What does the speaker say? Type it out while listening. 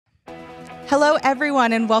Hello,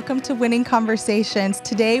 everyone, and welcome to Winning Conversations.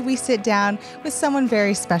 Today, we sit down with someone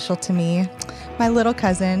very special to me, my little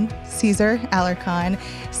cousin, Ceasar Alarcon.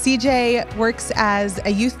 CJ works as a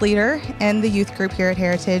youth leader in the youth group here at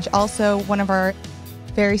Heritage, also one of our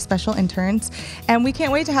very special interns, and we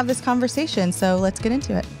can't wait to have this conversation, so let's get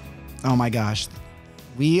into it. Oh my gosh,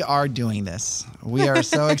 we are doing this. We are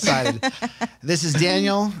so excited. This is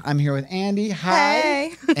Daniel. I'm here with Andy. Hi.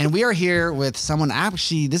 Hey. And we are here with someone,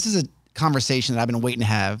 actually, this is a conversation that I've been waiting to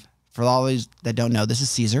have. For all those that don't know, this is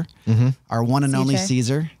Ceasar, our one and only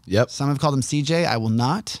Ceasar. Yep. Some have called him CJ. I will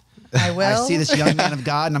not. I will. I see this young man of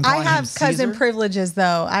God, and I'm calling him I have cousin Ceasar. privileges,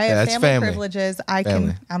 though. I have family privileges. I'm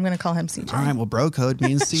going to call him CJ. All right, well, bro code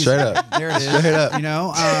means Ceasar. Straight up. There it is. Straight up. You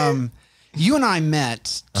know, you and I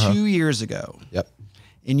met 2 years ago. Yep.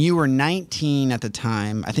 And you were 19 at the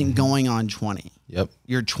time, I think going on 20. Yep.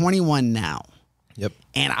 You're 21 now. Yep.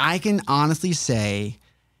 And I can honestly say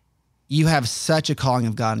you have such a calling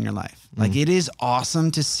of God in your life. Like, it is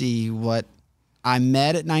awesome to see what I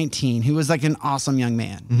met at 19, who was like an awesome young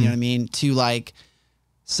man, you know what I mean? To like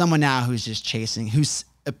someone now who's just chasing, who's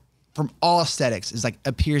from all aesthetics is like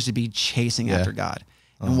appears to be chasing after God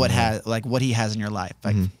and what he has in your life.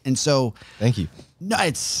 Like, and so thank you. No,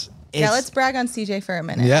 it's let's brag on CJ for a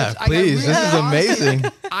minute. Yeah, please. This is amazing.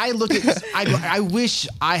 I look at I wish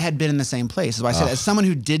I had been in the same place. So I said, as someone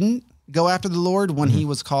who didn't go after the Lord when he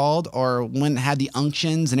was called, or when had the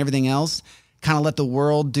unctions and everything else, kind of let the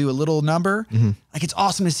world do a little number. Like, it's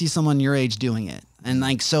awesome to see someone your age doing it. And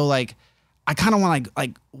like, so like, I kind of want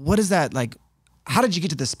like, what is that? Like, how did you get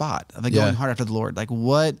to this spot of like going hard after the Lord? Like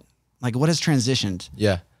what has transitioned?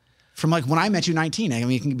 Yeah. From like when I met you 19, I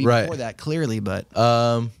mean, it can be before that clearly, but.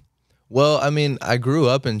 Well, I mean, I grew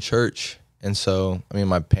up in church. And so, I mean,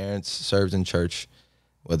 my parents served in church,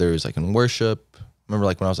 whether it was like in worship. I remember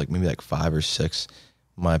like when I was like maybe like 5 or 6,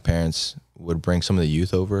 my parents would bring some of the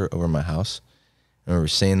youth over my house. I remember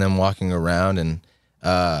seeing them walking around, and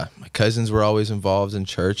my cousins were always involved in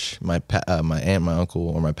church. My aunt, my uncle,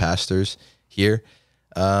 or my pastors here.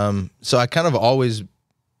 So I kind of always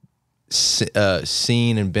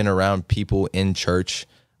seen and been around people in church,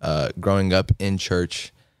 growing up in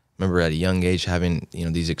church. Remember at a young age having,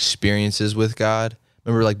 these experiences with God.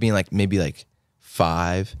 Remember like being like maybe like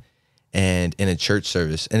 5 and in a church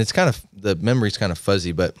service. And it's kind of, the memory's kind of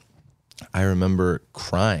fuzzy, but I remember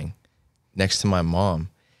crying next to my mom.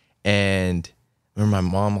 And I remember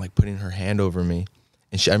my mom like putting her hand over me.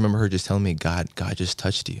 And I remember her just telling me, God just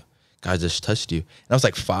touched you. God just touched you. And I was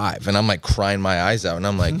like 5, and I'm like crying my eyes out. And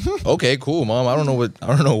I'm like, okay, cool, Mom. I don't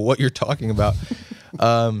know what you're talking about.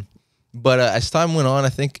 But as time went on, I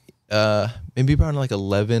think maybe around like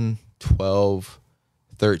 11, 12,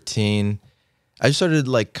 13, I just started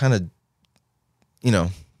like kind of, I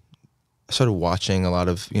started watching a lot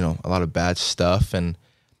of bad stuff, and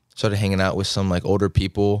started hanging out with some like older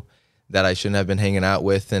people that I shouldn't have been hanging out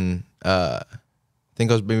with. And I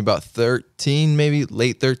think I was maybe about 13, maybe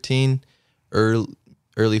late 13,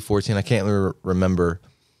 early 14. I can't really remember.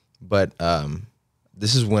 But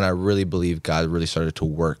this is when I really believe God really started to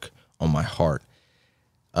work on my heart.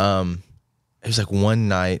 It was like one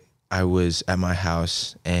night I was at my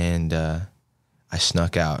house, and I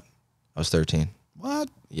snuck out. I was 13. What?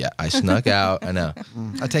 Yeah, I snuck out. I know.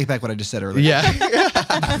 I take back what I just said earlier. Yeah.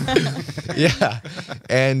 Yeah.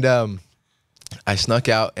 And I snuck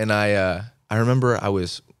out, and I remember I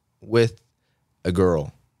was with a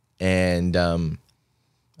girl, and I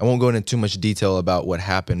won't go into too much detail about what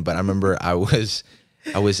happened, but I remember I was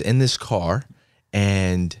in this car,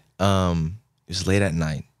 and it was late at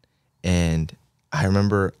night, and I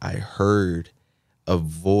remember I heard a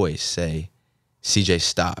voice say, CJ,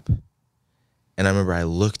 stop. And I remember I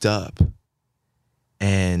looked up,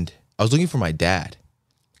 and I was looking for my dad,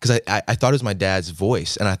 because I thought it was my dad's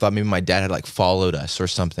voice, and I thought maybe my dad had like followed us or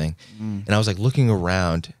something. And I was like looking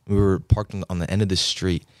around. We were parked on the end of the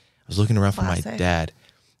street. I was looking around for my dad,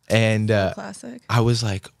 and I was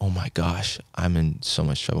like, oh my gosh, I'm in so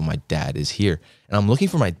much trouble. My dad is here. And I'm looking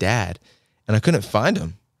for my dad, and I couldn't find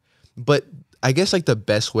him. But I guess like the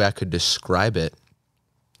best way I could describe it,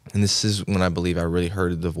 and this is when I believe I really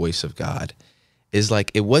heard the voice of God, is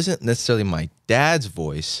like, it wasn't necessarily my dad's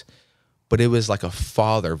voice, but it was like a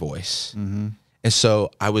father voice. And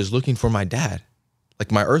so I was looking for my dad,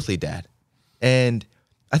 like my earthly dad. And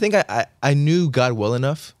I think I knew God well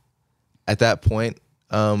enough at that point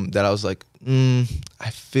that I was like, I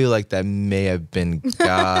feel like that may have been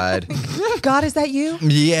God. God, is that you?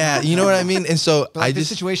 Yeah, you know what I mean? And so But like, this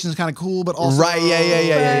situation is kind of cool, but also right,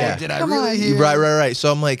 yeah. Did I really hear? Right.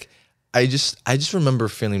 So I'm like, I just remember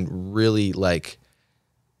feeling really like,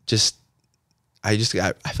 just I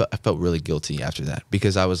felt really guilty after that,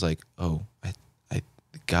 because I was like, oh,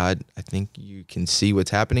 God, I think you can see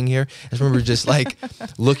what's happening here. I just remember just like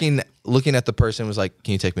looking at the person, was like,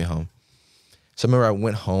 can you take me home? So I remember I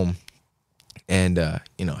went home, and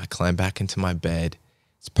you know, I climbed back into my bed.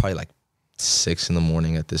 It's probably like 6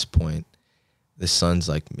 a.m. at this point. The sun's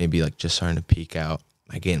like maybe like just starting to peek out.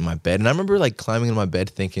 I get in my bed, and I remember like climbing in my bed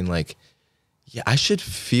thinking like, yeah, I should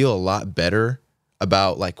feel a lot better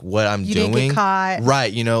about like what I'm doing. Didn't get caught.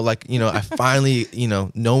 Right. You know, like, you know, I finally, you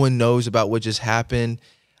know, no one knows about what just happened.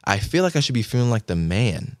 I feel like I should be feeling like the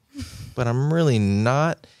man, but I'm really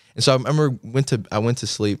not. And so I remember I went to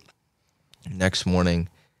sleep. Next morning,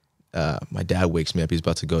 my dad wakes me up. He's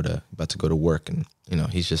about to go to work, and you know,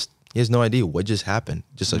 he has no idea what just happened.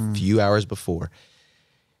 Just a few hours before,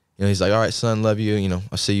 you know, he's like, "All right, son, love you. You know,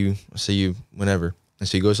 I'll see you whenever." And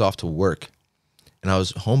so he goes off to work, and I was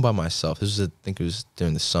home by myself. I think it was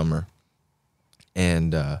during the summer,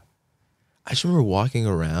 and I just remember walking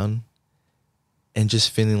around and just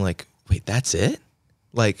feeling like, wait, that's it?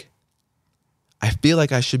 Like, I feel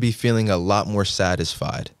like I should be feeling a lot more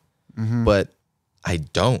satisfied. But I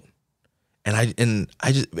don't, and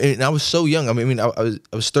I was so young. I mean, I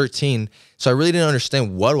was 13, so I really didn't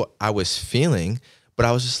understand what I was feeling. But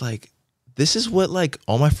I was just like, this is what like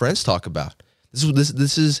all my friends talk about.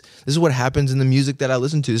 This is what happens in the music that I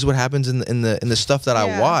listen to. This is what happens in the stuff that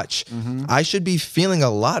I watch. I should be feeling a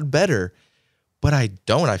lot better, but I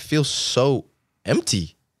don't. I feel so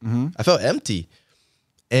empty. I felt empty,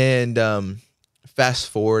 and fast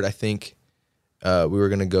forward, I think. We were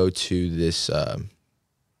going to go to this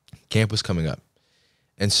camp was coming up.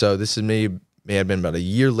 And so this is may have been about a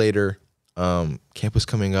year later. Camp was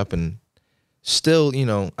coming up, and still, you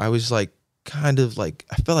know, I was like, kind of like,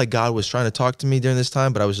 I felt like God was trying to talk to me during this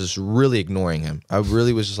time, but I was just really ignoring him. I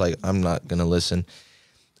really was just like, I'm not going to listen.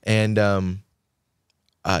 And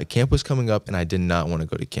camp was coming up, and I did not want to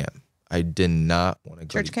go to camp. I did not want to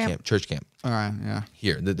go to camp. Church camp. All right, yeah.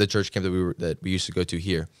 Here, the church camp that we used to go to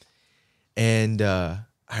here. And I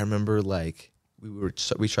remember like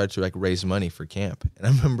we tried to like raise money for camp, and I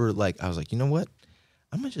remember like I was like, you know what,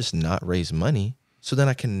 I'm gonna just not raise money so then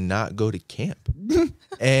I cannot go to camp.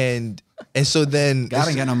 and so then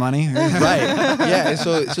gotta get no money, right? Yeah. And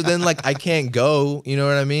so then like I can't go. You know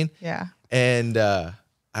what I mean? Yeah. And I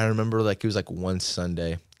remember like it was like one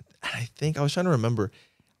Sunday, and I think I was trying to remember.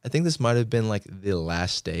 I think this might have been like the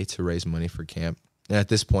last day to raise money for camp. And at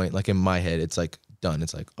this point, like in my head, it's like done.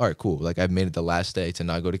 It's like, all right, cool. Like I've made it the last day to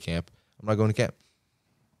not go to camp. I'm not going to camp.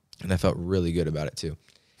 And I felt really good about it too.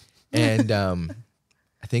 And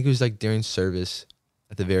I think it was like during service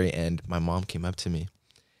at the very end, my mom came up to me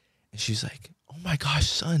and she's like, oh my gosh,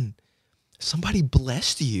 son, somebody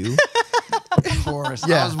blessed you. Of course.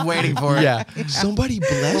 Yeah. I was waiting for it. Yeah. Somebody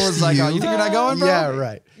blessed you. Like, oh, you think you're not going, bro? Yeah,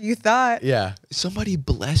 right. You thought. Yeah. Somebody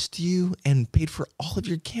blessed you and paid for all of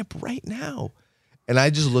your camp right now. And I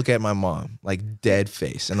just look at my mom, like dead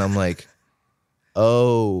face, and I'm like,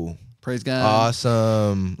 oh, praise God.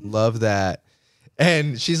 Awesome. Love that.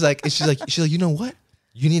 And she's like, you know what?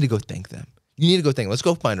 You need to go thank them. You need to go thank them. Let's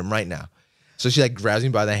go find them right now. So she like grabs me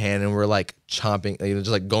by the hand, and we're like chomping, you know,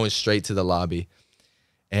 just like going straight to the lobby.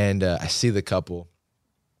 And I see the couple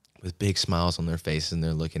with big smiles on their faces, and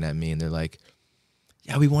they're looking at me, and they're like,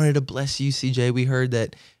 yeah, we wanted to bless you, CJ. We heard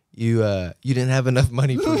that you didn't have enough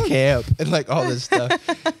money for camp and like all this stuff.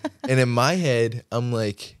 And in my head, I'm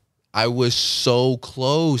like, I was so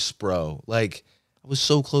close, bro. Like I was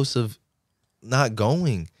so close of not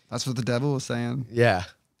going. That's what the devil was saying. Yeah.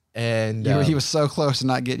 And he was so close to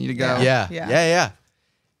not getting you to go. Yeah.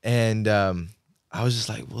 And I was just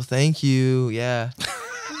like, well, thank you. Yeah.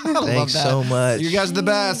 Thanks so much. You guys are the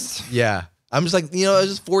best. Yeah. I'm just like, you know, I was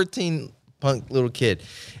just 14 punk little kid.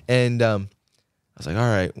 And I was like, all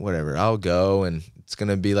right, whatever, I'll go. And it's going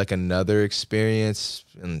to be like another experience,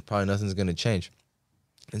 and probably nothing's going to change.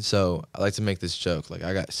 And so I like to make this joke. Like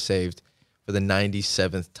I got saved for the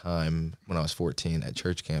 97th time when I was 14 at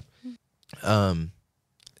church camp.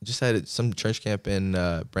 Just had some church camp in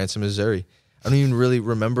Branson, Missouri. I don't even really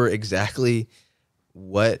remember exactly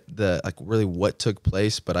what took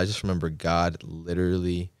place, but I just remember God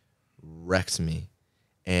literally wrecked me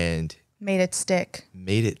and made it stick.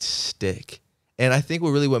 And I think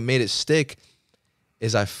what made it stick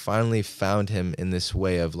is I finally found him in this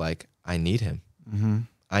way of like, I need him. Mm-hmm.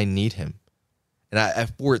 I need him. And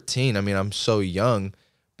at 14, I mean, I'm so young,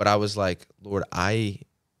 but I was like, Lord, I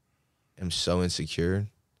am so insecure.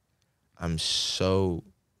 I'm full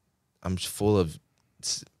of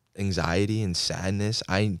anxiety and sadness.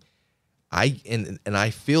 And I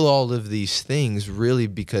feel all of these things really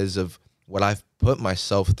because of what I've put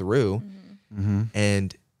myself through. Mm-hmm.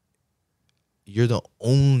 and you're the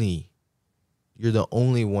only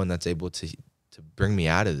one that's able to bring me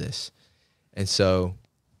out of this. And so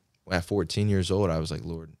at 14 years old, I was like,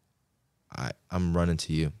 Lord, I'm running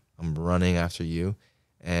to you. I'm running after you.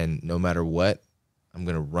 And no matter what, I'm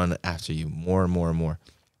going to run after you more and more and more.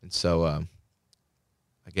 And so I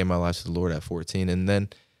gave my life to the Lord at 14. And then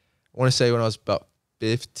I want to say when I was about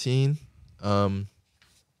 15,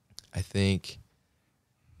 I think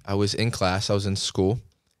I was in class. I was in school.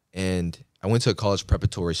 And I went to a college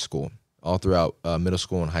preparatory school all throughout middle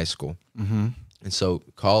school and high school. And so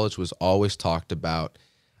college was always talked about.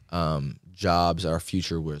 Jobs, our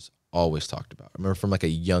future was always talked about. I remember from like a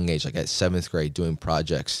young age, like at 7th grade, doing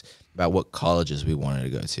projects about what colleges we wanted to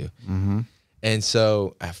go to. And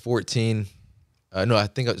so at 14, no, I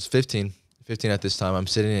think I was 15 at this time, I'm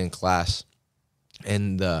sitting in class,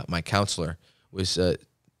 and my counselor was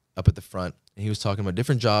up at the front, and he was talking about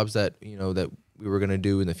different jobs that, that we were going to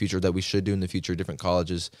do in the future, that we should do in the future, different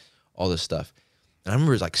colleges, all this stuff. And I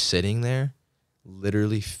remember like sitting there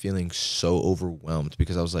literally feeling so overwhelmed,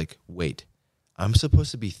 because I was like, wait, I'm supposed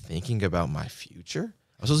to be thinking about my future?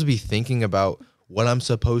 I'm supposed to be thinking about what I'm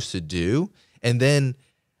supposed to do? And then,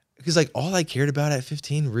 because like all I cared about at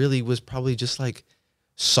 15 really was probably just like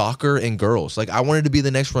soccer and girls. Like I wanted to be the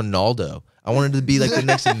next Ronaldo. I wanted to be like the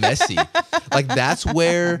next Messi. Like that's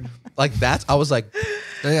where, I was like,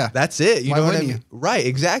 Yeah. that's it. You Why know what I wouldn't mean? Right,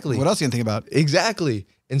 exactly. What else are you gonna think about? Exactly.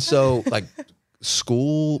 And so like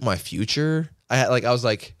school, my future, I was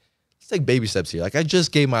like, let's take baby steps here. Like I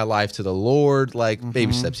just gave my life to the Lord, like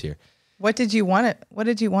baby steps here. What did you want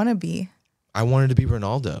to be? I wanted to be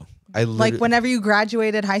Ronaldo. Like whenever you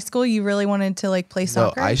graduated high school, you really wanted to like play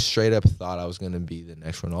soccer? No, I straight up thought I was going to be the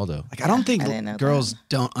next Ronaldo. Like I don't think didn't know girls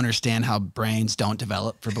don't understand how brains don't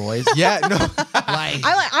develop for boys. Yeah, no.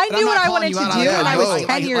 I knew what I wanted to do when I was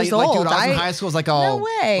 10 years old. Dude, I was in high school. It was like, No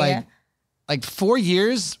way. Like 4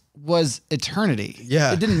 years was eternity.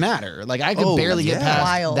 Yeah. It didn't matter. Like I could barely get past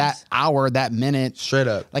Wild. that hour, that minute. Straight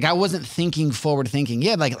up. Like I wasn't thinking forward thinking.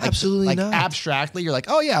 Yeah, like Absolutely like not. abstractly, you're like,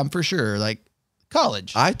 oh yeah, I'm for sure. Like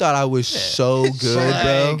college. I thought I was so good,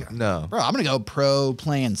 bro. Like, No. Bro, I'm gonna go pro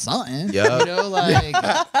playing something. Yep. You know, like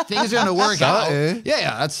things are gonna work Something. out.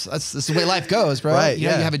 Yeah, that's the way life goes, bro. Right, You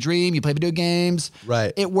know, yeah. you have a dream, you play video games.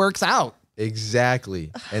 Right. It works out.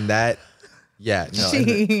 Exactly. And that, yeah. No, and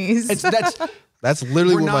Jeez. that's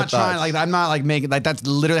literally We're what my not trying, thoughts. like I'm not like making like that's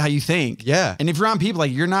literally how you think. Yeah. And if you're around people,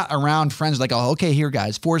 like you're not around friends like, oh, okay, here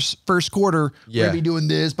guys, first quarter, Yeah. we're gonna be doing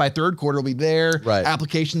this. By third quarter, we'll be there. Right.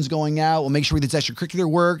 Applications going out. We'll make sure we do this extracurricular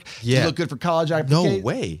work. Yeah. To look good for college. No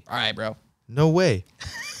way. All right, bro. No way.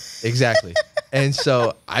 Exactly. And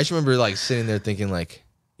so I just remember like sitting there thinking like,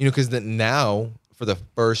 because now for the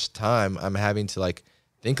first time I'm having to like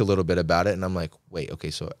think a little bit about it, and I'm like, wait, okay,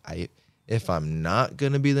 so if I'm not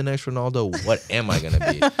gonna be the next Ronaldo, what am I gonna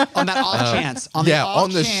be? On that off chance. On the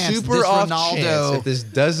chance super this off Ronaldo chance if this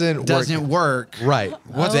doesn't work. Right.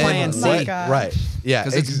 What's Then plan C? what- God. Right. Yeah.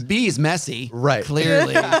 Because B is Messi. Right.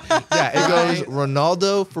 Clearly. Yeah. It goes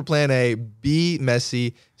Ronaldo for plan A, B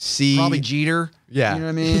Messi, C Probably Jeter. Yeah. You know what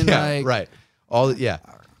I mean? Yeah, Like, right. Yeah.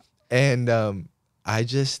 And I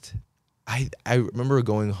remember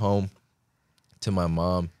going home to my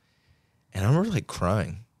mom, and I remember like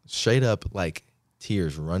crying, straight up, like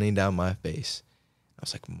tears running down my face. I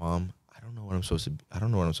was like, Mom, I don't know what I'm supposed to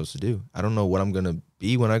do. I don't know what I'm gonna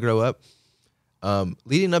be when I grow up.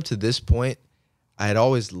 Leading up to this point, I had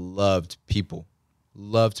always loved people.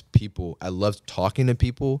 I loved talking to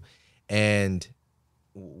people, and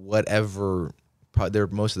whatever.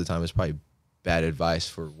 Most of the time, it's probably bad advice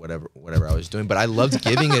for whatever I was doing. But I loved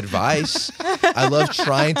giving advice. I loved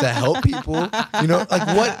trying to help people. Like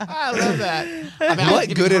what? I love that. I mean,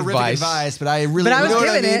 What good advice? But I really. But I was you know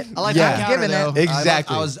what giving mean? it. I like Yeah. that counter, Giving it. though.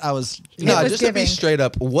 Exactly. I was. No, was just to giving. be straight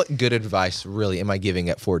up, what good advice really am I giving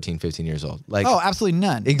at 14, 15 years old? Like, Oh, absolutely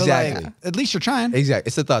none. But, Exactly. like, at least you're trying. exactly.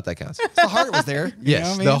 It's the thought that counts. The heart was there. You Yes, know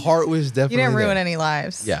what I mean? the heart was definitely You didn't ruin there. any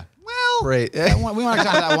lives. Yeah. Well, Great. we want to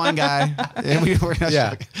talk about that one guy. And we're not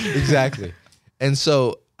Yeah, joking. exactly. And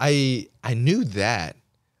so I knew that.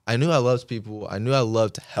 I knew I loved people. I knew I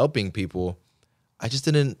loved helping people. I just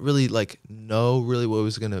didn't really know really what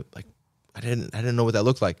was gonna I didn't know what that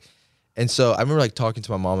looked like. And so I remember talking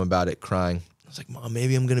to my mom about it, crying. I was like, Mom,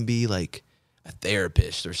 maybe I'm gonna be like a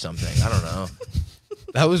therapist or something. I don't know.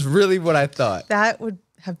 That was really what I thought. That would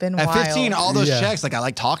have been At wild. 15, all those Yeah. checks. Like I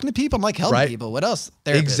like talking to people. I'm like helping Right. people. What else?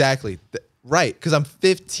 Therapist. Exactly. Right. Because I'm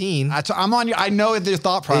 15. I'm on you. I know their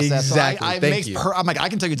thought process. Exactly. So Thank you. I'm like, I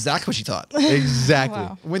can tell you exactly what she thought. Exactly.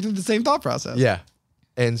 Wow. Went through the same thought process. Yeah.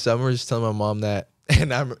 And so I remember just telling my mom that,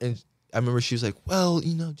 and I remember she was like, well,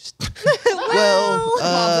 just Well,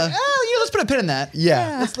 let's put a pin in that.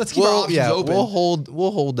 yeah. Let's keep our options open.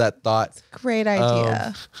 We'll hold that thought. Great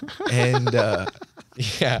idea. And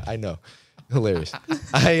yeah, I know, hilarious.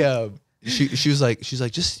 She was like,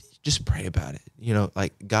 just pray about it. You know,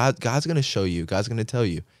 like God's gonna show you. God's gonna tell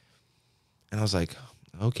you. And I was like,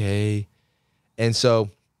 okay. And so,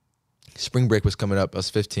 spring break was coming up. I was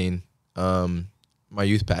 15. My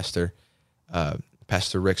youth pastor,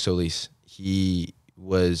 Pastor Rick Solis, he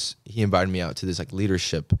invited me out to this like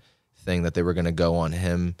leadership thing that they were gonna go on,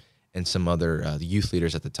 him and some other youth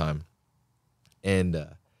leaders at the time. And I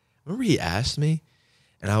remember he asked me,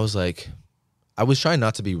 and I was like, I was trying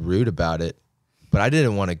not to be rude about it, but I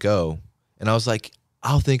didn't want to go. And I was like,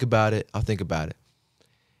 I'll think about it.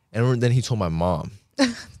 And then he told my mom.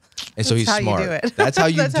 And so he's That's how you smart. do it. That's how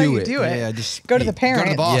you That's do how you it. do it. Yeah, just Go to the parent. Go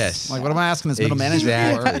to the boss. Yes. Like, what am I asking this middle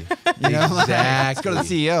management for? You know, like, let's go to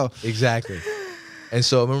the CEO. Exactly. And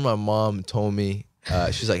so I remember my mom told me,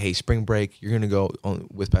 she's like, hey, spring break, you're going to go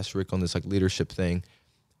with Pastor Rick on this like leadership thing.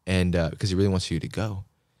 And because he really wants you to go.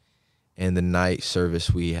 And the night service,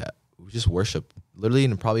 we just worship literally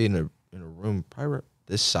probably in a room probably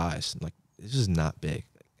this size. Like, this is not big.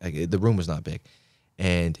 Like, the room was not big.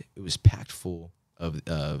 And it was packed full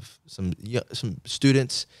of some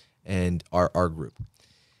students and our group.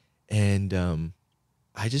 And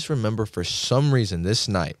I just remember for some reason this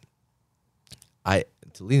night,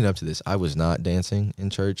 leading up to this, I was not dancing in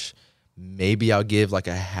church. Maybe I'll give like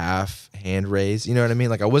a half hand raise. You know what I mean?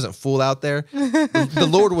 Like, I wasn't full out there. The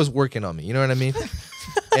Lord was working on me. You know what I mean?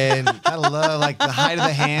 And I love like the height of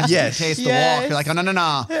the hands. Yes. Taste the walk. You're like, oh,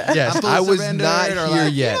 no. yes, I was not here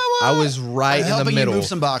yet. I was right in the helping middle. you move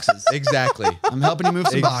some boxes. Exactly. I'm helping you move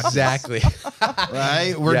some boxes. Exactly.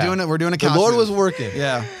 Right? We're doing it. We're doing a The couch Lord move. was working.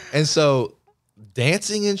 Yeah. And so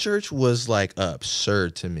dancing in church was like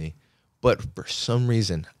absurd to me. But for some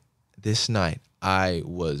reason, this night, I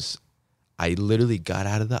literally got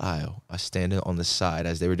out of the aisle. I was standing on the side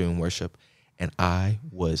as they were doing worship, and I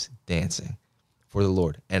was dancing for the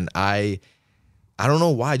Lord. And I don't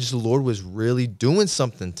know why, just the Lord was really doing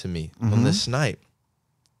something to me on this night.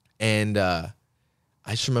 And I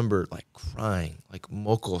just remember like crying, like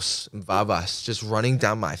mocos, babas, just running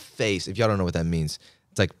down my face. If y'all don't know what that means,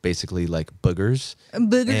 it's like basically like boogers.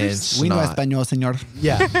 Boogers. We know snot. Espanol, senor.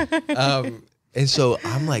 Yeah. And so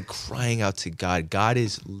I'm like crying out to God. God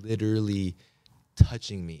is literally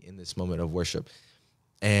touching me in this moment of worship.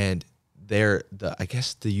 And I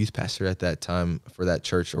guess the youth pastor at that time for that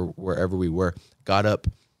church or wherever we were got up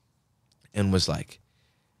and was like,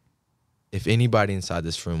 if anybody inside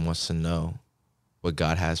this room wants to know what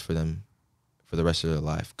God has for them for the rest of their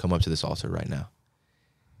life, come up to this altar right now.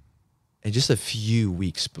 And just a few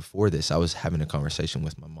weeks before this, I was having a conversation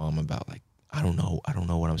with my mom about like, I don't know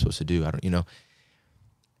what I'm supposed to do. And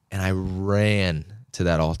I ran to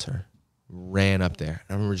that altar, ran up there.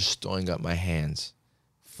 I remember just throwing up my hands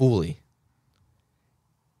fully.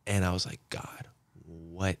 And I was like, God,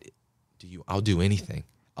 I'll do anything.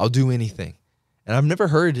 I'll do anything. And I've never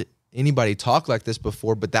heard anybody talk like this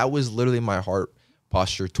before, but that was literally my heart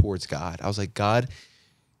posture towards God. I was like, God,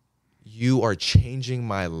 you are changing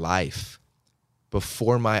my life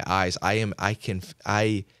before my eyes.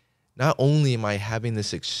 Not only am I having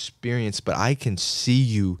this experience, but I can see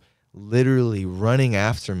you literally running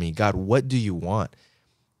after me. God, what do you want?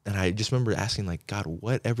 And I just remember asking like, God,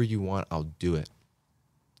 whatever you want, I'll do it.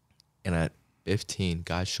 And at 15,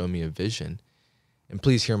 God showed me a vision. And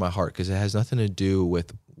please hear my heart, because it has nothing to do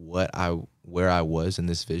with where I was in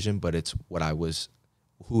this vision, but it's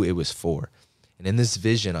who it was for. And in this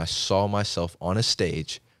vision, I saw myself on a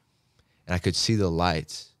stage, and I could see the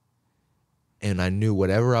lights. And I knew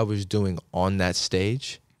whatever I was doing on that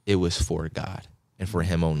stage, it was for God and for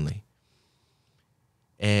Him only.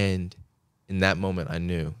 And in that moment, I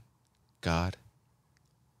knew, God,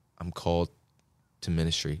 I'm called to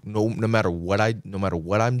ministry. No matter what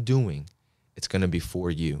I'm doing, it's going to be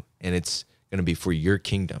for you, and it's going to be for your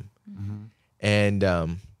kingdom. Mm-hmm. And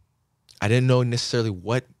I didn't know necessarily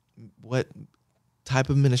what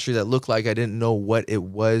type of ministry that looked like. I didn't know what it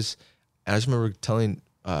was. And I just remember telling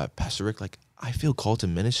Pastor Rick, like, I feel called to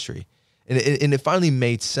ministry. And it finally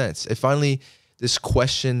made sense. It finally, this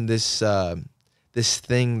question, this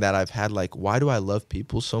thing that I've had, like, why do I love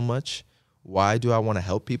people so much? Why do I want to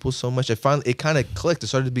help people so much? It kind of clicked. It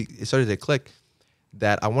started to click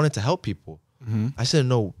that I wanted to help people. Mm-hmm. I said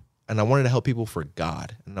no, and I wanted to help people for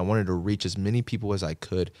God, and I wanted to reach as many people as I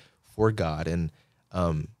could for God. And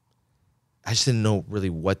I just didn't know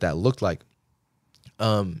really what that looked like.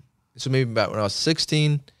 So maybe about when I was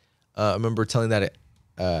 16, I remember telling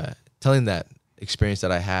that experience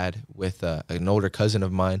that I had with an older cousin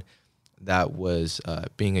of mine that was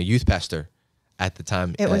being a youth pastor at the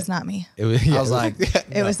time. It was not me. It was. Yeah, I was like,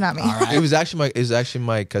 It was not me. all right. It was actually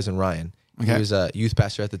my cousin Ryan. Okay. He was a youth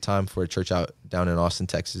pastor at the time for a church out down in Austin,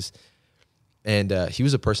 Texas, and he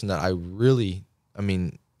was a person that I really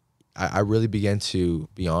began to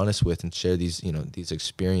be honest with and share these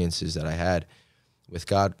experiences that I had with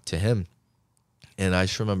God to him. And I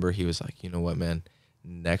just remember he was like, you know what, man,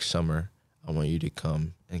 next summer I want you to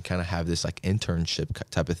come and kind of have this like internship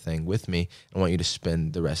type of thing with me. I want you to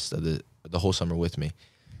spend the rest of the whole summer with me.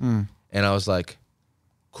 And I was like,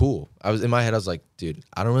 cool. I was in my head, I was like, dude,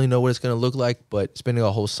 I don't really know what it's going to look like, but spending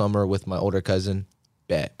a whole summer with my older cousin,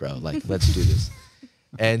 bet, bro. Like, let's do this.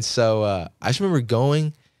 And so I just remember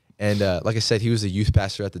going, and like I said, he was a youth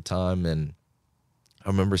pastor at the time, and I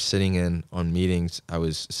remember sitting in on meetings. I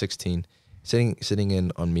was 16, sitting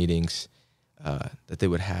in on meetings that they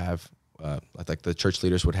would have, like the church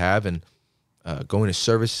leaders would have, and going to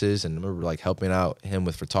services. And I remember like helping out him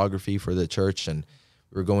with photography for the church, and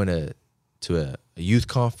we were going to a youth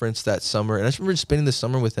conference that summer. And I just remember spending the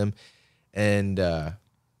summer with him, and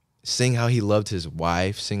seeing how he loved his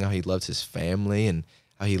wife, seeing how he loved his family, and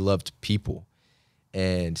how he loved people,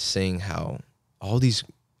 and seeing how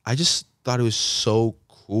I just thought it was so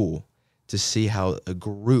cool to see how a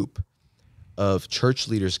group of church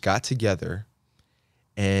leaders got together,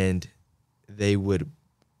 and they would,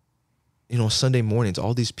 Sunday mornings,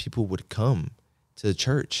 all these people would come to the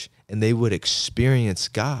church and they would experience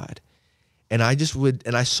God. And I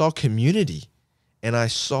saw community, and I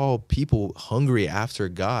saw people hungry after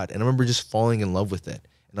God. And I remember just falling in love with it.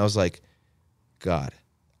 And I was like, God,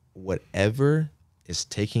 whatever is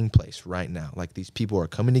taking place right now, like these people are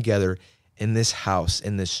coming together in this house,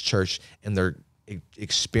 in this church, and they're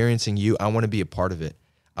experiencing you. I want to be a part of it.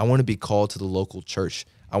 I want to be called to the local church.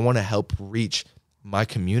 I want to help reach my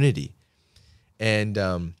community. And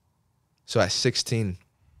so at 16,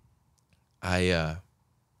 I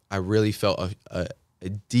really felt a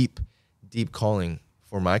deep calling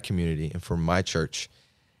for my community and for my church.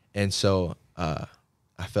 And so I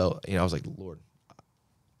felt, I was like, Lord,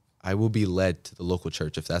 I will be led to the local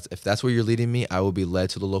church. If that's where you're leading me, I will be led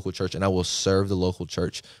to the local church, and I will serve the local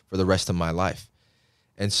church for the rest of my life.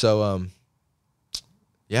 And so,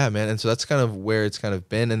 yeah, man. And so that's kind of where it's kind of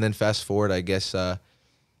been. And then fast forward, I guess I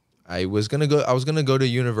was gonna go to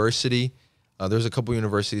university. There's a couple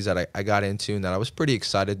universities that I got into, and that I was pretty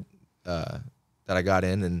excited that I got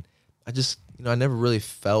in, and I just, I never really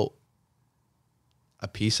felt a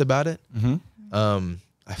peace about it.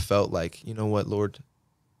 I felt like, you know what, Lord,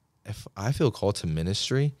 if I feel called to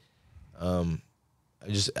ministry, I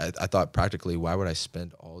thought practically, why would I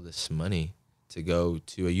spend all this money to go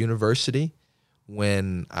to a university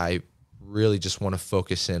when I really just want to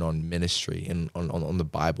focus in on ministry and on the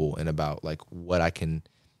Bible and about like what I can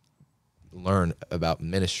learn about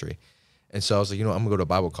ministry. And so I was like, I'm gonna go to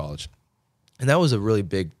Bible college. And that was a really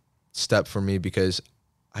big step for me, because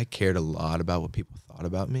I cared a lot about what people thought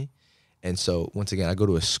about me. And so once again, I go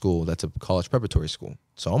to a school that's a college preparatory school.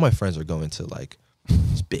 So all my friends are going to like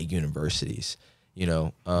these big universities.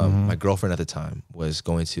 My girlfriend at the time was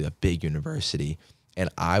going to a big university, and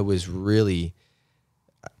I was really,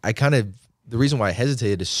 the reason why I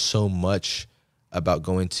hesitated is so much about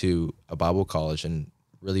going to a Bible college and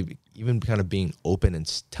really even kind of being open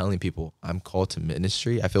and telling people I'm called to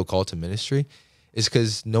ministry. I feel called to ministry, is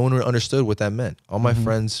because no one understood what that meant. All my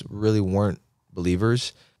friends really weren't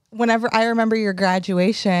believers. Whenever I remember your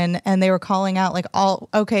graduation, and they were calling out like,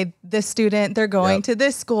 this student, they're going to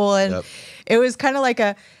this school. And it was kind of like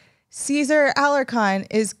a Ceasar Alarcon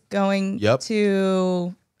is going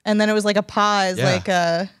to, and then it was like a pause, like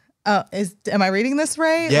am I reading this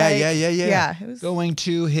right? Yeah, like, yeah. It was Going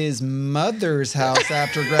to his mother's house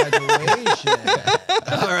after graduation.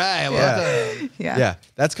 All right. Well, yeah.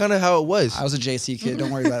 That's kind of how it was. I was a JC kid.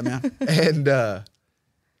 Don't worry about it, man.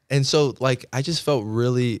 And so, like, I just felt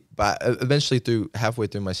really, but eventually halfway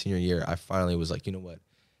through my senior year, I finally was like, you know what,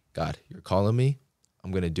 God, you're calling me.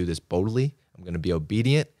 I'm going to do this boldly. I'm going to be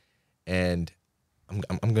obedient, and I'm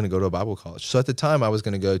going to go to a Bible college. So at the time, I was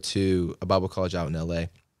going to go to a Bible college out in LA.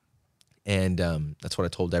 And that's what I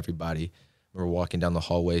told everybody. We were walking down the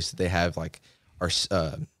hallways. They have like our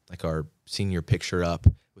senior picture up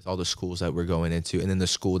with all the schools that we're going into, and then the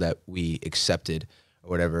school that we accepted or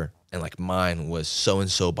whatever. And like mine was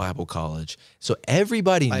so-and-so Bible college. So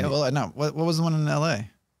everybody knew. What was the one in LA?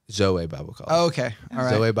 Zoe Bible College. Oh, okay. All right.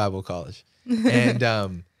 Zoe Bible College.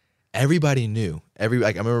 And everybody knew. I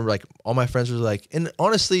remember like all my friends were like, and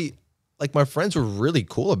honestly, like my friends were really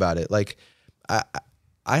cool about it. Like I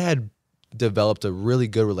had developed a really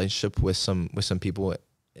good relationship with some people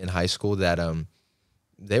in high school that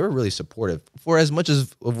they were really supportive for as much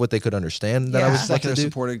as of what they could understand that I was Like to they're do.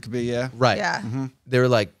 supported could be, yeah. Right. Yeah. They were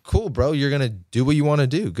like, cool, bro, you're going to do what you want to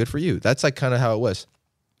do. Good for you. That's like kind of how it was.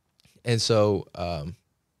 And so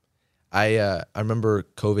I remember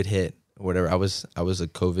COVID hit or whatever. I was a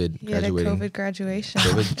COVID You had a graduating. COVID graduation.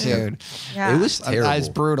 Dude, Yeah. It was terrible. it's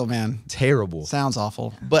brutal, man. Terrible. Sounds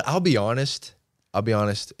awful. But I'll be honest.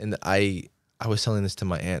 And I was telling this to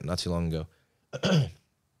my aunt not too long ago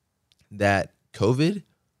that COVID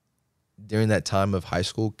during that time of high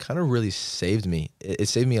school kind of really saved me. It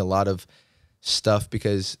saved me a lot of stuff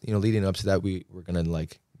because, you know, leading up to that, we were going to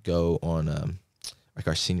like go on like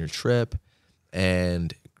our senior trip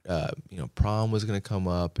and, you know, prom was going to come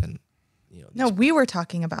up and, you know. No, we were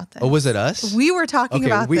talking about this. Oh, was it us? We were talking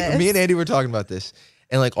about this. Me and Andy were talking about this.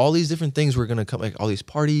 And like all these different things were going to come, like all these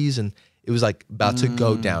parties, and it was like about to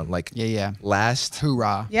go down. Like last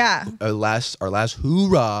hoorah. Yeah. our last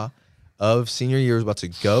hoorah of senior year was about to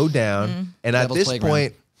go down. And at Devil's this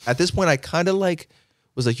playground. point, I kind of like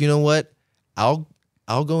was like, you know what? I'll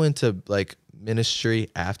go into like ministry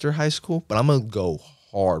after high school, but I'm gonna go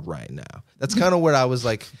hard right now. That's kind of what I was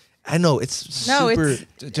like. I know it's No, super.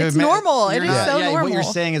 it's normal. It is so normal. What you're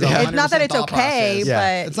saying is It's not that it's thought okay, process.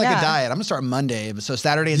 but It's like a diet. I'm gonna start Monday, so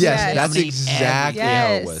Saturday and Yes, Sunday. that's I'm gonna eat exactly Yes.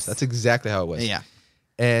 how it was. That's exactly how it was. Yeah.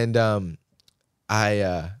 And I'm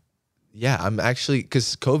actually,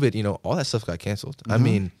 because COVID, you know, all that stuff got canceled. I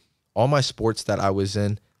mean, all my sports that I was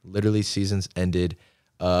in, literally seasons ended.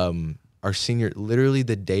 Our senior, literally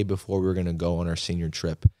the day before we were gonna go on our senior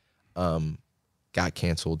trip, got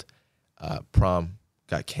canceled. Prom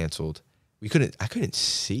got canceled. I couldn't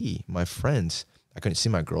see my friends. I couldn't see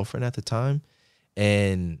my girlfriend at the time.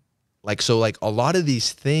 And like, so like a lot of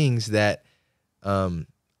these things that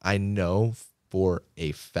I know for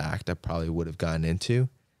a fact I probably would have gotten into,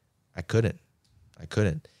 I couldn't.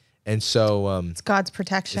 And so It's God's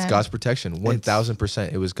protection. it's God's protection.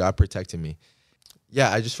 1000%. It was God protecting me.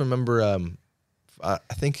 Yeah, I just remember I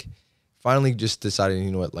think finally just deciding,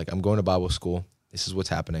 you know what, like I'm going to Bible school. This is what's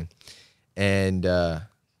happening. And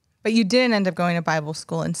But you didn't end up going to Bible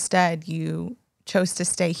school. Instead, you chose to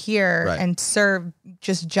stay here Right. and serve,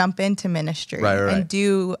 just jump into ministry Right. and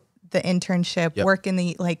do the internship, Yep. work in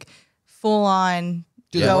the like full on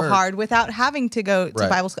Do the go work. hard without having to go to Right.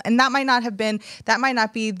 Bible school. And that might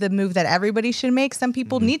not be the move that everybody should make. Some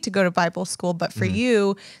people need to go to Bible school, but for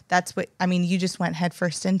you, that's what, I mean, you just went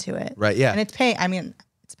headfirst into it. Right, yeah. And it's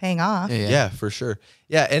paying off. yeah, for sure.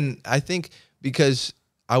 Yeah, and I think because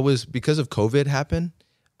of COVID happened,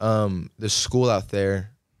 the school out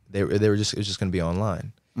there, it was just going to be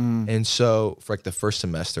online. And so for like the first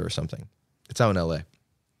semester or something, it's out in LA.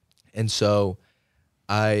 And so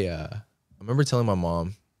I remember telling my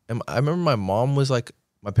mom, and I remember my mom was like,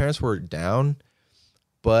 my parents were down,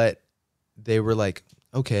 but they were like,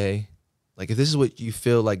 okay, like if this is what you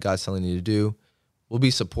feel like God's telling you to do, we'll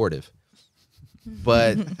be supportive.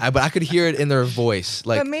 But I could hear it in their voice,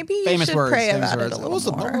 like But maybe you famous should words, pray famous about words. it a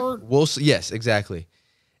little more. yes, exactly.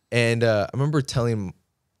 And I remember telling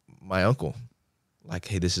my uncle, like,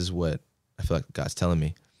 hey, this is what I feel like God's telling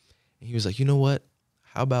me. And he was like, you know what?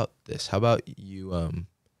 How about this? How about you,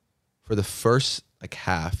 for the first like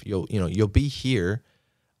half, you'll be here.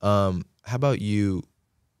 How about you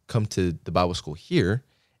come to the Bible school here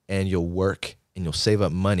and you'll work and you'll save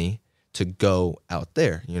up money to go out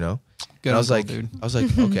there, you know? Good And I was uncle,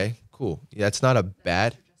 like, dude. Okay, cool. Yeah, it's not a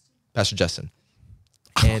bad Pastor Justin.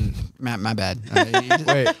 And My bad.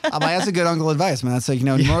 Wait. I'm like, that's a good uncle advice, man. That's like, you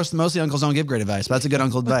know, most of the uncles don't give great advice, but that's a good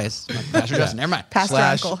uncle advice. Pastor Justin, never mind. Pastor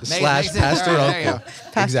uncle. slash Makes sense. pastor All right, there you uncle.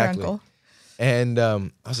 Pastor Exactly. uncle. And I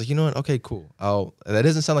was like, you know what? Okay, cool. That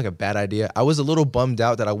doesn't sound like a bad idea. I was a little bummed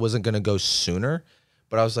out that I wasn't going to go sooner,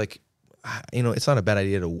 but I was like, you know, it's not a bad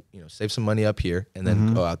idea to, you know, save some money up here and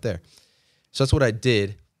then go out there. So that's what I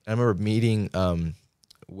did. I remember meeting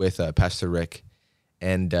with Pastor Rick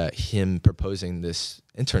and him proposing this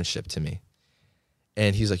internship to me.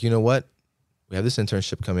 And he's like, you know what? We have this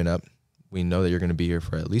internship coming up. We know that you're going to be here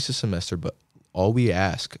for at least a semester, but all we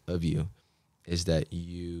ask of you is that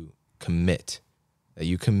you commit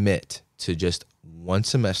to just one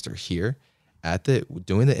semester here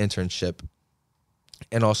doing the internship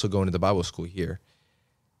and also going to the Bible school here.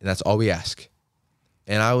 And that's all we ask.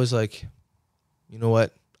 And I was like, you know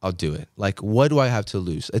what? I'll do it. Like, what do I have to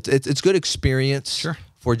lose? It's good experience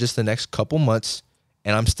for just the next couple months,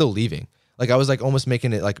 and I'm still leaving. Like, I was like almost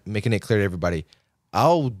making it clear to everybody,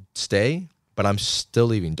 I'll stay, but I'm still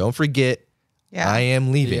leaving. Don't forget, I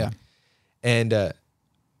am leaving. Yeah. And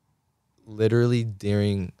literally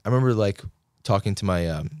I remember like talking to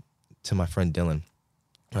my friend Dylan,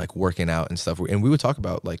 like working out and stuff. And we would talk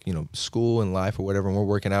about like, you know, school and life or whatever, and we're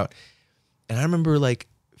working out. And I remember like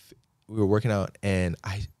we were working out and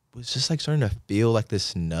I was just like starting to feel like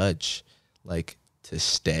this nudge, like to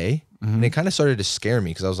stay. And it kind of started to scare me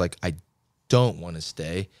because I was like, I don't want to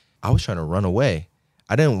stay. I was trying to run away.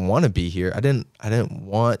 I didn't want to be here. I didn't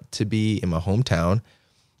want to be in my hometown.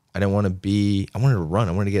 I wanted to run.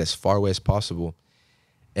 I wanted to get as far away as possible.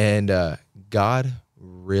 And God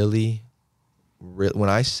really, when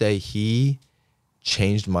I say he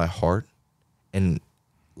changed my heart and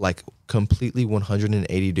like completely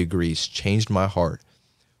 180 degrees changed my heart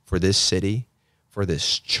for this city, for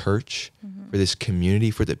this church, for this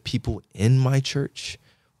community, for the people in my church,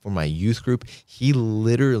 for my youth group. He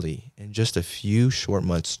literally, in just a few short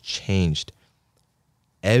months, changed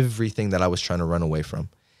everything that I was trying to run away from.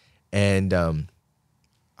 And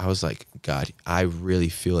I was like, God, I really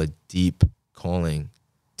feel a deep calling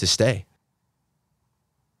to stay.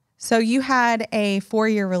 So you had a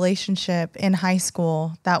 4-year relationship in high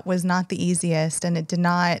school that was not the easiest, and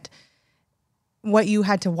what you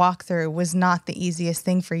had to walk through was not the easiest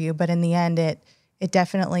thing for you, but in the end, it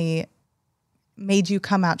definitely made you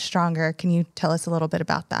come out stronger. Can you tell us a little bit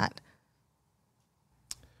about that?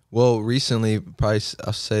 Well, recently, probably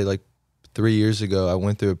I'll say like 3 years ago, I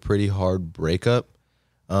went through a pretty hard breakup.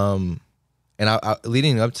 And I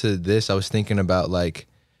leading up to this, I was thinking about like,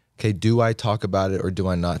 okay, do I talk about it or do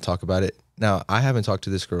I not talk about it? Now, I haven't talked to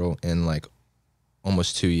this girl in like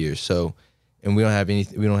almost 2 years. So, and we don't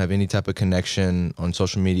have any type of connection on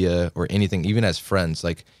social media or anything, even as friends.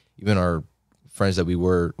 Like even our friends that we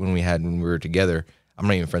were when we were together, I'm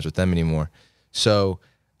not even friends with them anymore. So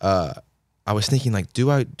I was thinking like,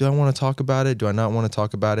 do I want to talk about it? Do I not want to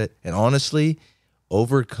talk about it? And honestly,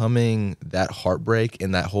 overcoming that heartbreak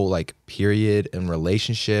and that whole like period and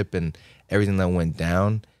relationship and everything that went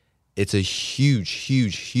down, it's a huge,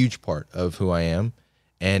 huge, huge part of who I am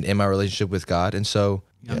and in my relationship with God. And so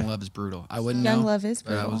Young love is brutal. I wouldn't know. Young love is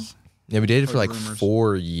brutal. Yeah, we dated for like rumors.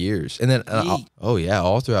 4 years. And then,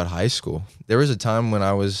 all throughout high school. There was a time when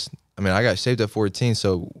I got saved at 14.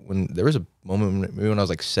 So when there was a moment maybe when I was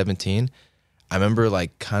like 17, I remember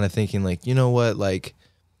like kind of thinking like, you know what, like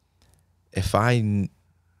if I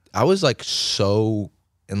was like so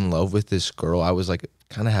in love with this girl, I was like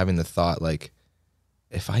kind of having the thought like,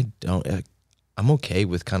 if I don't, I'm okay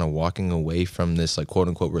with kind of walking away from this like quote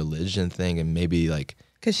unquote religion thing and maybe like,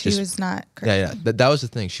 because she was not Christian. Yeah. That was the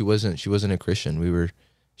thing. She wasn't a Christian.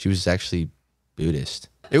 She was actually Buddhist.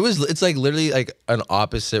 It's like literally like an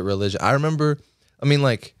opposite religion. I remember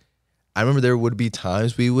there would be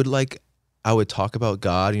times I would talk about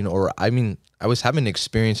God, you know, or I was having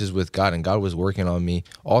experiences with God and God was working on me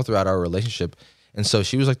all throughout our relationship. And so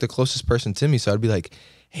she was like the closest person to me. So I'd be like,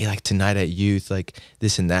 hey, like tonight at youth, like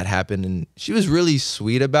this and that happened. And she was really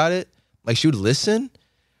sweet about it. Like she would listen,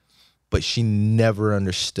 but she never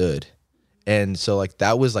understood. And so like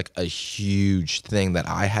that was like a huge thing that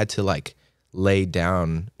I had to like lay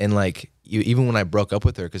down. And like even when I broke up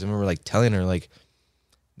with her, because I remember like telling her like,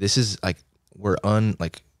 this is like we're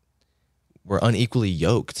unequally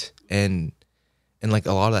yoked, and like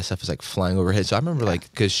a lot of that stuff is like flying over her head. So I remember like,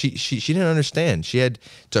 because she didn't understand. She had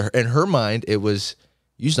in her mind it was,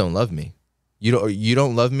 you just don't love me. You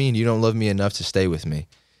don't love me, and you don't love me enough to stay with me.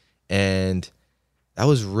 And that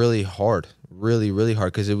was really hard, really, really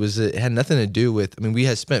hard, because it had nothing to do with, we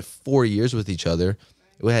had spent 4 years with each other.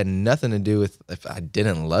 It had nothing to do with if I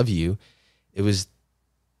didn't love you. It was,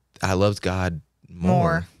 I loved God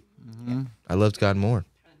more. Mm-hmm. I loved God more.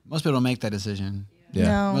 Most people don't make that decision. Yeah.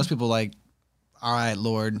 No. Most people like, all right,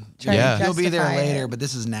 Lord, Yeah. you'll be there later, but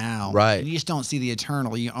this is now. Right. And you just don't see the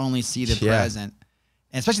eternal. You only see the present.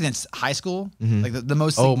 And especially in high school, like the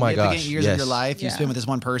most significant years of your life you spend with this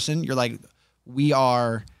one person, you're like, we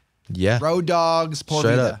are road dogs, por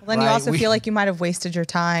Straight vida. up. Well, then you also feel like you might have wasted your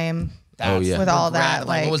time with all that.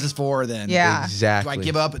 Like, what was this for then? Yeah. Exactly. Do I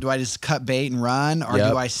give up? Do I just cut bait and run? Or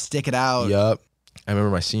do I stick it out? Yep. I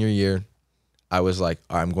remember my senior year, I was like,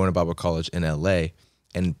 all right, I'm going to Bible college in LA.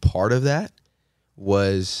 And part of that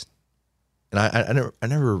was, and I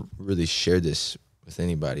never really shared this with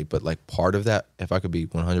anybody, but like part of that, if I could be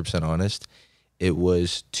 100% honest, it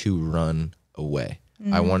was to run away.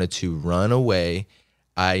 I wanted to run away.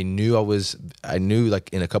 I knew like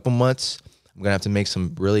in a couple months, I'm going to have to make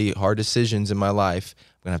some really hard decisions in my life.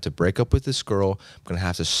 I'm going to have to break up with this girl. I'm going to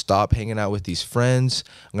have to stop hanging out with these friends.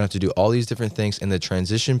 I'm going to have to do all these different things. And the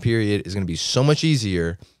transition period is going to be so much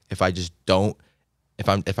easier if I just don't,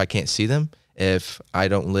 if I can't see them, if I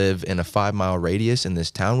don't live in a 5-mile radius in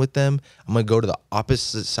this town with them. I'm going to go to the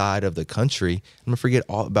opposite side of the country. I'm going to forget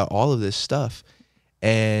all about all of this stuff.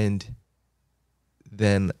 And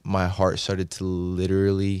then my heart started to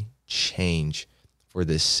literally change for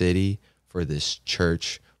this city, for this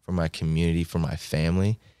church, for my community, for my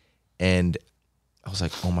family. And I was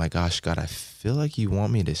like, oh my gosh, God, I feel like you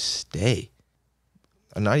want me to stay.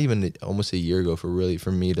 Not even almost a year ago for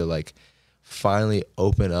me to like finally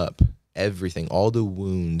open up everything, all the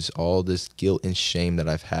wounds, all this guilt and shame that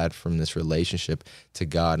I've had from this relationship to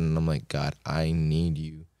God. And I'm like, God, I need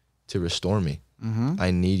you to restore me. I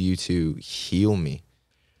need you to heal me.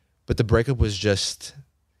 But the breakup was just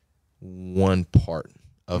one part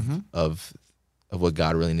of what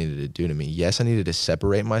God really needed to do to me. Yes, I needed to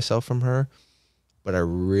separate myself from her, but I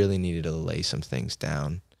really needed to lay some things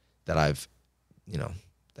down that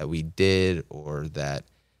that we did, or that,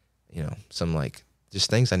 some like just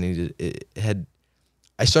things I needed.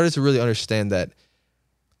 I started to really understand that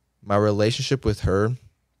my relationship with her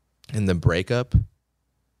and the breakup,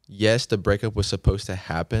 yes, the breakup was supposed to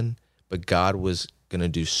happen, but God was going to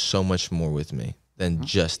do so much more with me than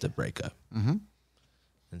just the breakup. And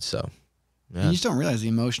so, yeah. And you just don't realize the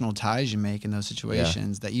emotional ties you make in those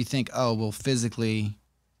situations, that you think, oh, well, physically,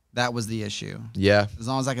 that was the issue. Yeah. As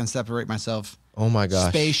long as I can separate myself Oh my gosh.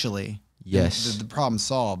 spatially, Yes. the problem's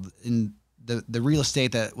solved. And the real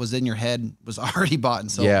estate that was in your head was already bought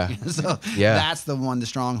and sold. Yeah. So Yeah. that's the one, the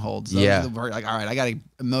strongholds. Those Yeah. are like, all right, I got to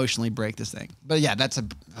emotionally break this thing. But yeah,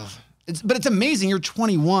 it's amazing. You're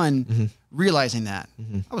 21 realizing that.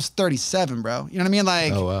 I was 37, bro. You know what I mean?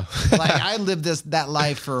 Like, Oh, wow. like I lived that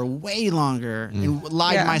life for way longer and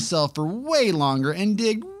lied to myself for way longer and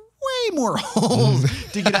dig way more holes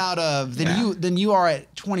to get out of than you are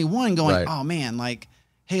at 21 going, Right. oh man, like,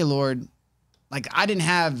 hey, Lord, like I didn't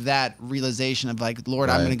have that realization of like, Lord,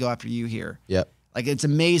 I'm Right. going to go after you here. Yep. Like, it's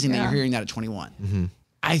amazing that you're hearing that at 21.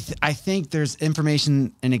 I think there's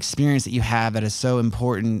information and experience that you have that is so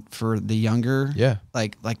important for the younger, Yeah.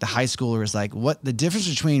 like the high schoolers, like what the difference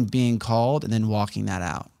between being called and then walking that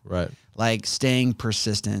out, Right. like staying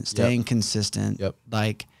persistent, staying consistent. Yep.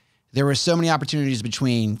 Like there were so many opportunities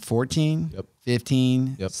between 14,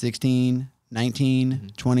 15, 16,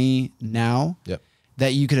 19, 20 now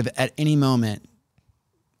that you could have at any moment.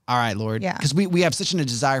 All right, Lord. Yeah. Because we have such a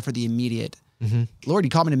desire for the immediate. Lord, you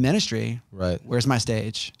called me to ministry. Right. Where's my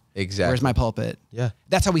stage? Exactly. Where's my pulpit? Yeah.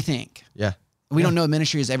 That's how we think. Yeah. We don't know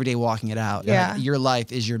ministry is every day walking it out. Yeah. Like, your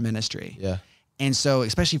life is your ministry. Yeah. And so,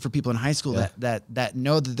 especially for people in high school that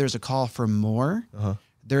know that there's a call for more,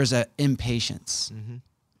 there's a impatience.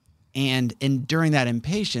 And during that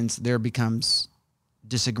impatience, there becomes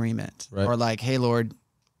disagreement. Right. Or like, hey, Lord,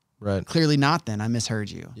 Right. clearly not then. I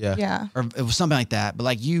misheard you. Yeah. Yeah. Or it was something like that. But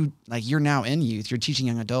like you're now in youth. You're teaching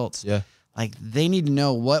young adults. Yeah. Like they need to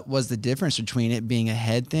know what was the difference between it being a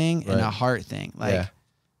head thing and Right. a heart thing. Like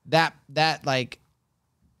Yeah. that like,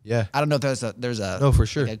 Yeah. I don't know if there's a No, for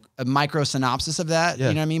sure. like a micro synopsis of that. Yeah.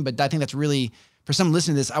 You know what I mean? But I think that's really, for someone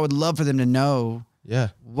listening to this, I would love for them to know Yeah.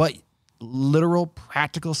 what literal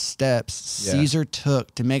practical steps Yeah. Ceasar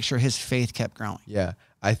took to make sure his faith kept growing. Yeah.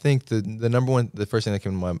 I think the number one, the first thing that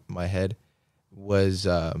came to my head was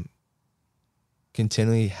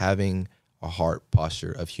continually having a heart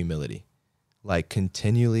posture of humility, like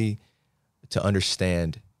continually to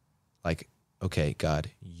understand, like, okay,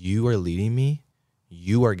 God, you are leading me,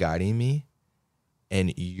 you are guiding me,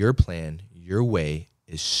 and your plan, your way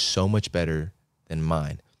is so much better than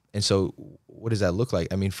mine. And so what does that look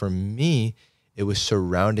like? I mean, for me, it was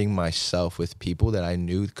surrounding myself with people that I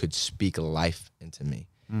knew could speak life into me.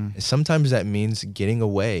 And sometimes that means getting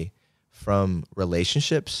away from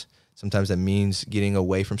relationships. Sometimes that means getting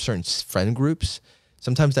away from certain friend groups.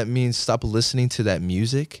 Sometimes that means stop listening to that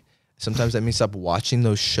music. Sometimes that means stop watching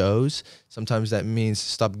those shows. Sometimes that means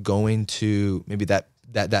stop going to maybe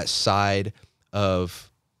that side of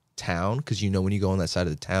town, because when you go on that side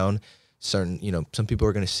of the town, certain some people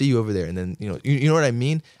are going to see you over there, and then you know what I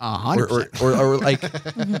mean, 100%. or like,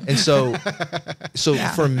 and so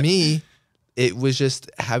for me, it was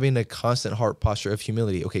just having a constant heart posture of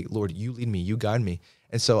humility. Okay, Lord, you lead me, you guide me.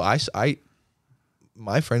 And so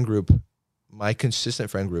my friend group, my consistent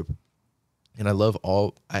friend group, and I love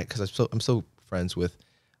because I'm so friends with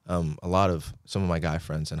a lot of some of my guy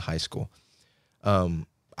friends in high school.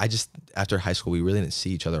 After high school, we really didn't see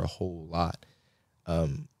each other a whole lot.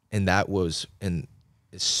 And that was, and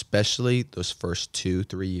especially those first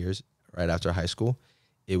 2-3 years right after high school,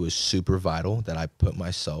 it was super vital that I put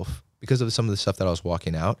myself, because of some of the stuff that I was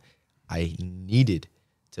walking out, I needed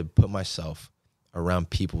to put myself around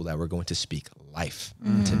people that were going to speak life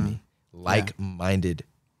to me, like-minded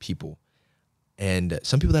people. And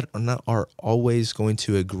some people that are always going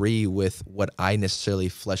to agree with what I necessarily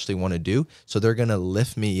fleshly want to do. So they're going to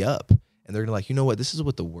lift me up, and and they're gonna like, you know what, this is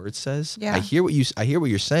what the word says. Yeah. I hear what you're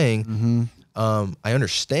saying. I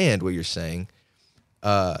understand what you're saying.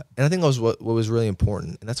 And I think that was what was really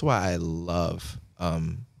important. And that's why I love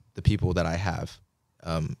the people that I have,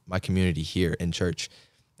 my community here in church,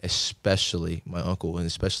 especially my uncle and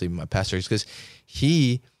especially my pastor, because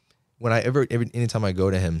anytime I go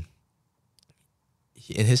to him,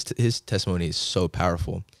 and his testimony is so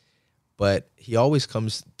powerful, but he always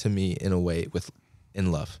comes to me in a way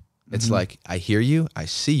in love. It's like, I hear you, I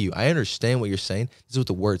see you, I understand what you're saying. This is what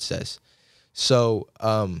the word says. So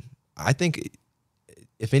I think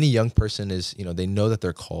if any young person is, they know that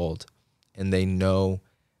they're called, and they know,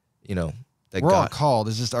 that we're all called.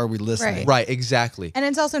 It's just, are we listening? Right, exactly. And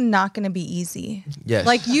it's also not going to be easy. Yes.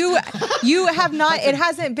 Like you have not, it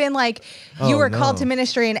hasn't been like you were called to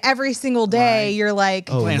ministry and every single day you're like,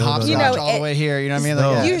 playing hopscotch all the way here. You know what I mean?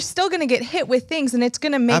 Like, you're still going to get hit with things, and it's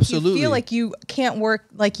going to make you feel like you can't work,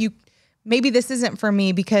 like maybe this isn't for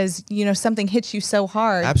me because, something hits you so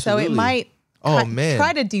hard. Absolutely. So it might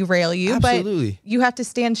try to derail you, Absolutely. But you have to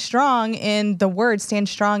stand strong in the word, stand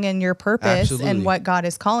strong in your purpose and what God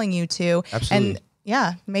is calling you to. Absolutely.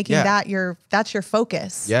 And making that's your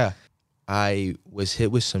focus. Yeah. I was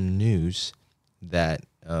hit with some news that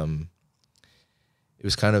it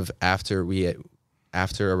was kind of after a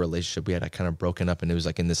relationship we had kind of broken up, and it was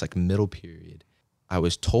like in this like middle period. I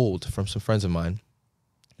was told from some friends of mine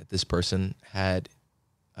that this person had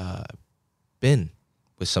been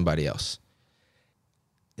with somebody else.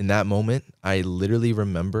 In that moment, I literally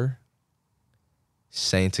remember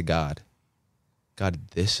saying to God,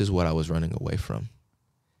 this is what I was running away from.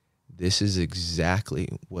 This is exactly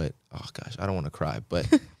what, oh gosh, I don't want to cry, but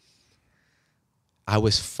I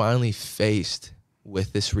was finally faced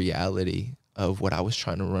with this reality of what I was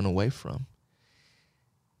trying to run away from.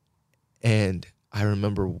 And I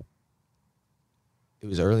remember it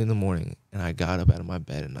was early in the morning, and I got up out of my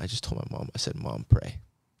bed, and I just told my mom, I said, Mom, pray.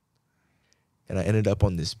 And I ended up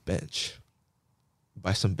on this bench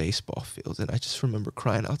by some baseball fields. And I just remember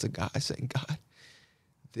crying out to God, saying, God,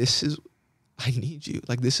 I need you.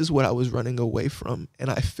 Like, this is what I was running away from. And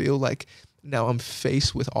I feel like now I'm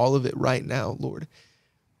faced with all of it right now, Lord.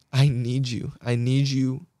 I need you. I need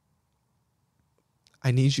you.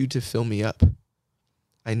 I need you to fill me up.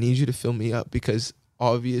 I need you to fill me up, because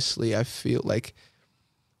obviously I feel like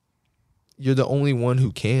you're the only one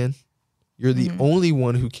who can. You're the only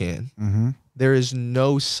one who can. There is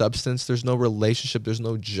no substance, there's no relationship, there's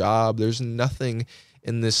no job, there's nothing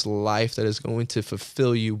in this life that is going to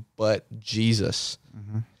fulfill you but Jesus.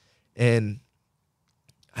 And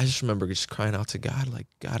I just remember just crying out to God, like,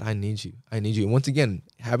 God, I need you. I need you. And once again,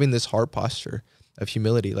 having this heart posture of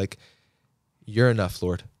humility, like, you're enough,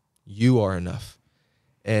 Lord. You are enough.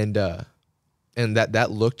 And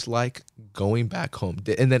that looked like going back home.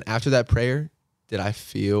 And then after that prayer, did I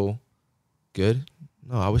feel good?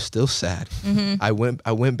 No, I was still sad. I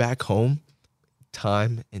went back home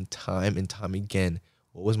time and time and time again.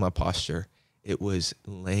 What was my posture? It was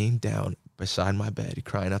laying down beside my bed,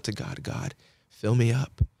 crying out to God, God, fill me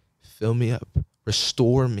up,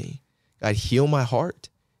 restore me. God, heal my heart,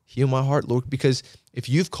 Lord, because if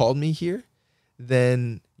you've called me here,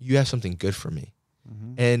 then you have something good for me.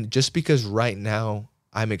 And just because right now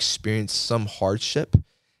I'm experiencing some hardship,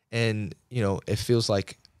 and, it feels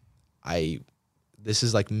like this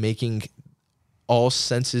is like making all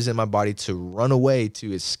senses in my body to run away,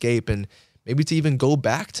 to escape, and maybe to even go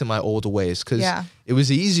back to my old ways, because it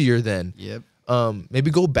was easier then.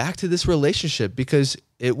 Maybe go back to this relationship because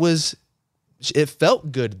it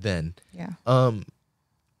felt good then.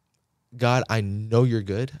 God, I know you're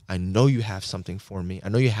good. I know you have something for me. I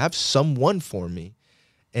know you have someone for me.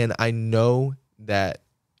 And I know that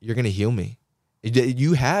you're going to heal me.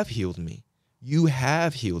 You have healed me. You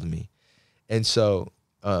have healed me. And so,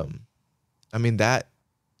 I mean, that,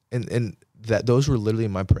 and that, those were literally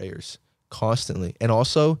my prayers constantly. And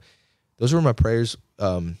also, those were my prayers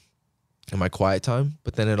in my quiet time.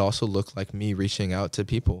 But then it also looked like me reaching out to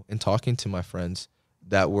people and talking to my friends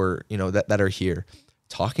that were, that are here,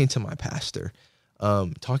 talking to my pastor,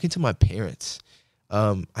 talking to my parents.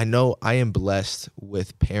 I know I am blessed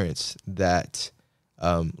with parents that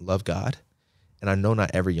love God. And I know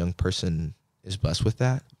not every young person is blessed with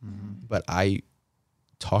that. But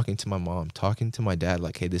talking to my mom, talking to my dad,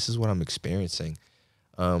 like, hey, this is what I'm experiencing,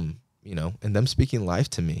 and them speaking life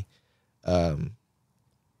to me.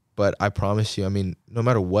 But I promise you, I mean, no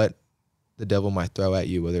matter what the devil might throw at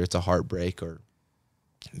you, whether it's a heartbreak or,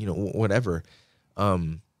 whatever,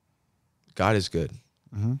 God is good.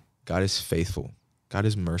 God is faithful. God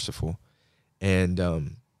is merciful.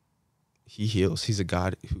 And he heals. He's a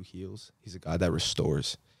God who heals. He's a God that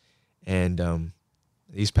restores. And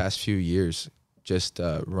these past few years, just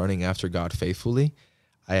running after God faithfully,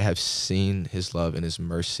 I have seen his love and his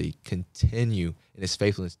mercy continue, and his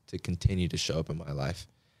faithfulness to continue to show up in my life.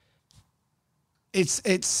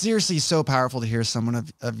 It's seriously so powerful to hear someone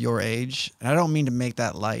of your age. And I don't mean to make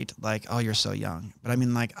that light, like, oh, you're so young. But I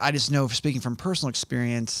mean, like, I just know, speaking from personal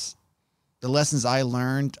experience, the lessons I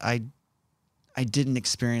learned, I didn't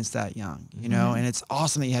experience that young, you know? And it's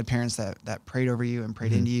awesome that you had parents that prayed over you and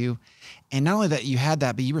prayed into you. And not only that you had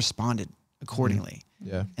that, but you responded accordingly.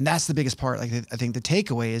 Yeah. And that's the biggest part. Like, I think the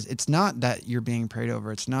takeaway is, it's not that you're being prayed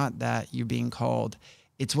over. It's not that you're being called.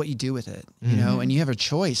 It's what you do with it, you know, and you have a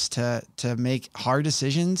choice to make hard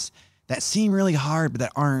decisions that seem really hard, but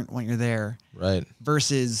that aren't when you're there. Right.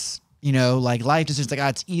 Versus, you know, like life decisions, like,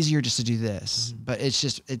 it's easier just to do this, but it's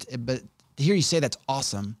just, but to hear you say that's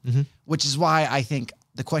awesome, which is why I think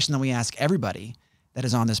the question that we ask everybody that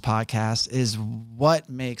is on this podcast is, what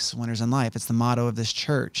makes winners in life? It's the motto of this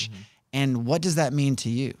church. And what does that mean to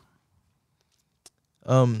you?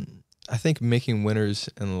 I think making winners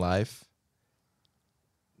in life,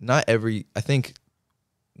 I think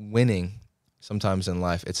winning sometimes in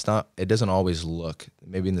life, it doesn't always look,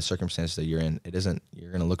 maybe in the circumstances that you're in, you're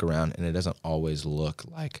going to look around and it doesn't always look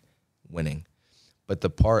like winning. But the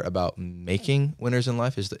part about making winners in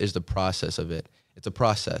life is the process of it. It's a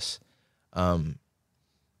process.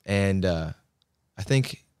 And I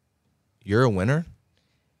think you're a winner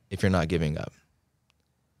if you're not giving up.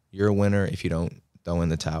 You're a winner if you don't throw in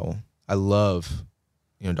the towel. I love,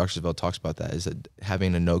 Dr. Savelle talks about that, is that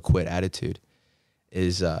having a no quit attitude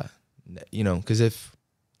is, because if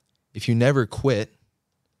you never quit,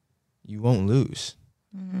 you won't lose.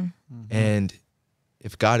 And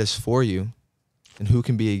if God is for you, then who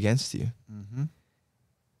can be against you? And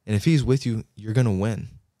if he's with you, you're going to win.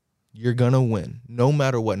 You're going to win no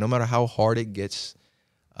matter what, no matter how hard it gets,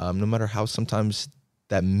 no matter how sometimes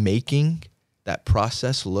that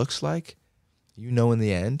process looks like, in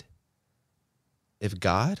the end, if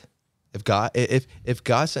God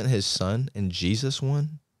sent his son and Jesus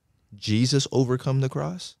won, Jesus overcome the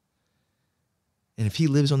cross, and if he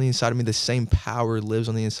lives on the inside of me, the same power lives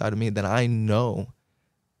on the inside of me, then I know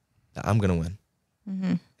that I'm going to win.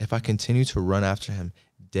 If I continue to run after him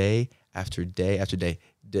day after day after day,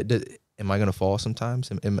 am I going to fall sometimes?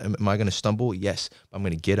 Am I going to stumble? Yes, but I'm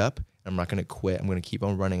going to get up. I'm not going to quit. I'm going to keep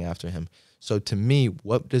on running after him. So to me,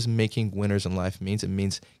 what does making winners in life mean? It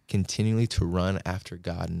means continually to run after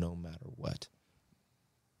God no matter what.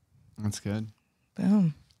 That's good.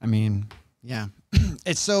 Boom. I mean, yeah,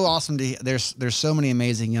 it's so awesome there's so many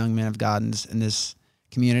amazing young men of God in this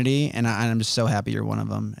community, and I'm just so happy you're one of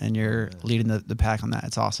them, and you're leading the pack on that.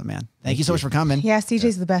 It's awesome, man. Thank you so much for coming. Yeah,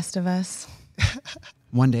 CJ's the best of us.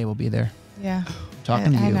 One day we'll be there. Yeah.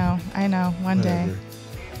 Talking to you. I know. One day.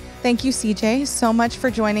 Thank you, CJ, so much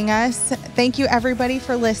for joining us. Thank you, everybody,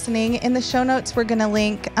 for listening. In the show notes, we're going to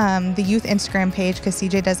link the youth Instagram page, because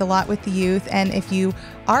CJ does a lot with the youth. And if you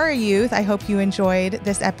are a youth, I hope you enjoyed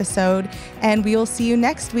this episode. And we will see you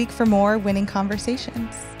next week for more Winning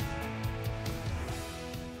Conversations.